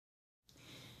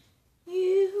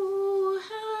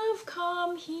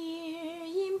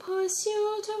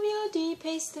pursuit of your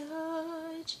deepest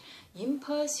urge, in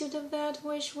pursuit of that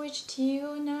wish which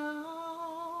till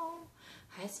now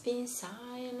has been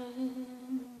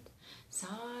silent,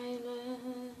 silent.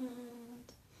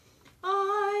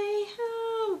 I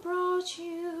have brought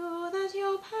you that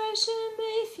your passion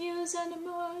may fuse and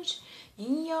merge.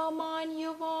 In your mind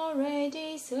you've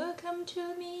already succumbed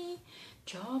to me,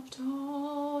 dropped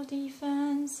all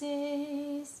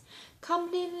defenses,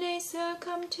 completely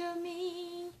succumbed to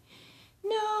me.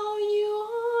 Now you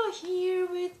are here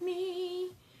with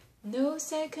me, no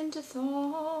second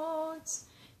thoughts.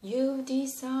 You've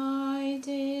decided,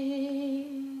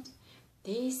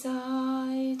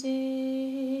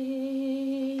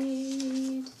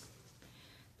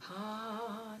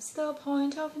 past the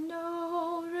point of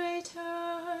no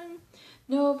return,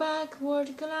 no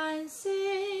backward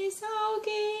glances. Our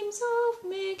games of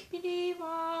make-believe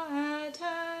are at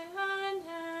an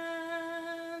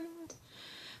end.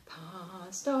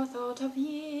 Past the thought of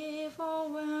evil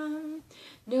when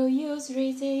no use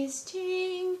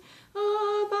resisting.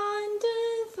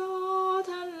 Abandon thought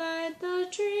and let the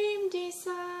dream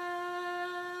descend.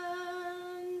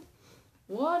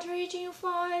 What raging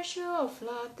fire shall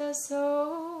flood the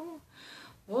soul?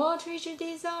 What rich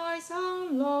desires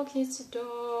unlock its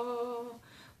door?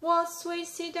 What sweet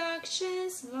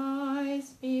seductions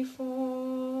lies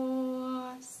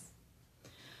before us?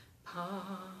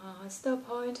 Past the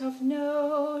point of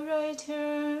no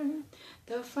return,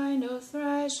 the final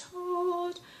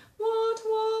threshold. What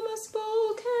warm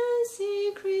unspoken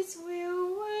secrets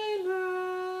will we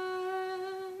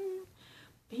learn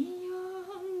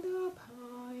beyond the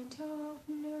point of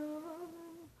no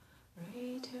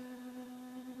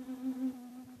return?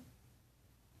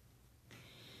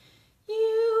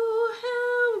 You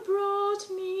have brought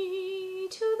me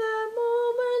to that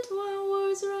moment when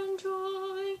words run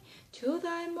dry, to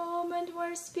that moment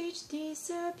where speech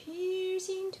disappears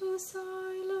into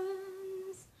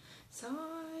silence,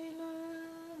 silence.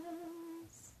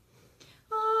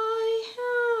 I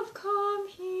have come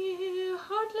here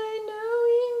hardly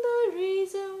knowing the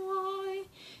reason why.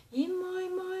 In my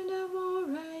mind I've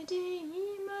already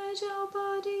imagined our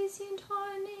bodies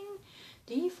entwining,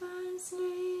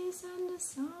 defenseless and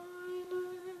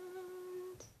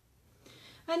silent.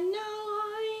 And now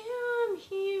I am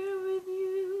here with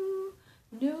you,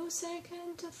 no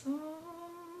second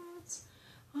thoughts.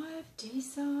 I've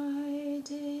decided,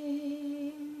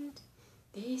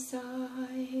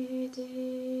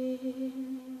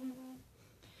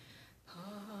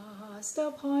 past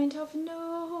the point of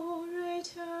no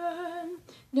return,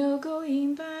 no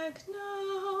going back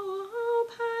now. Our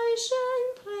passion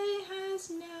play has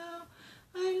now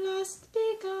at last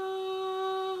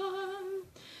begun.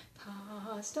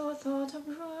 Past all thought of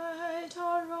right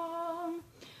or wrong,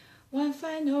 one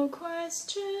final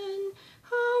question: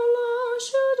 how long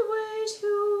should we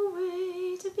to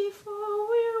wait before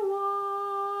we're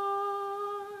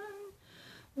one?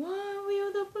 When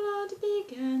will the blood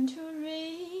begin to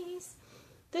race,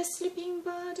 the sleeping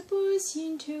bud burst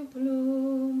into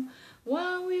bloom?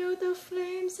 When will the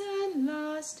flames at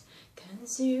last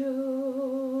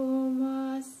consume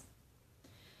us?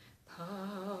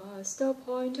 Past the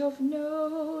point of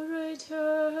no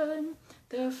return,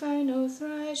 the final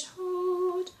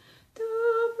threshold,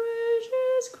 the bridge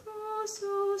is crossed,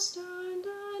 so stand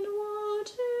and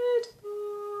watch it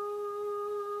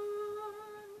burn.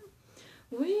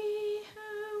 We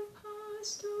have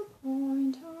passed the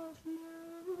point of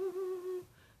no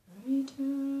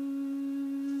return.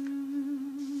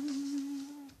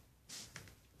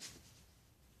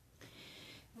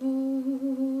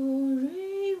 Moon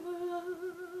river,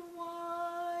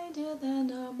 wider than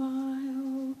a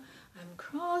mile, I'm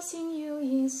crossing you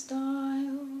in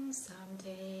style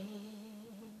someday.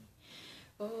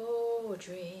 Oh,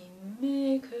 dream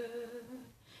maker,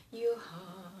 you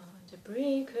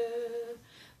heartbreaker,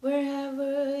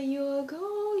 wherever you're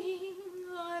going,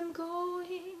 I'm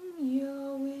going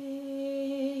your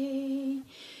way.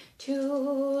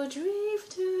 Two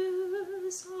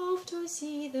drifters off to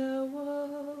see the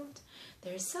world,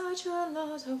 there's such a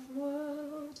lot of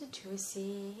world to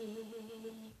see.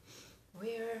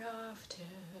 We're after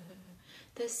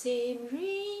the same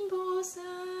rainbow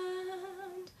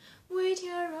sand,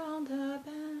 waiting around the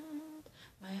bend,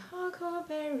 my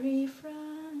huckleberry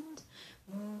friend,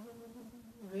 moon,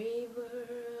 river,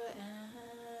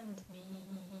 and me.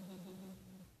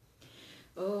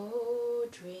 Oh,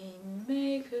 dream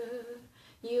maker,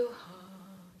 you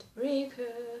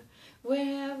heartbreaker,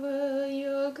 wherever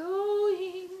you're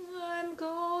going, I'm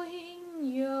going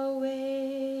your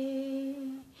way.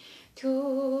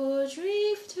 Two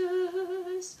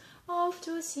drifters off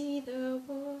to see the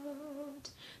world,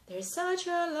 There's such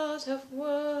a lot of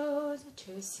world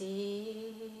to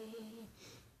see.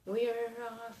 We're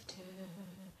after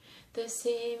the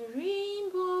same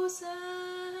rainbow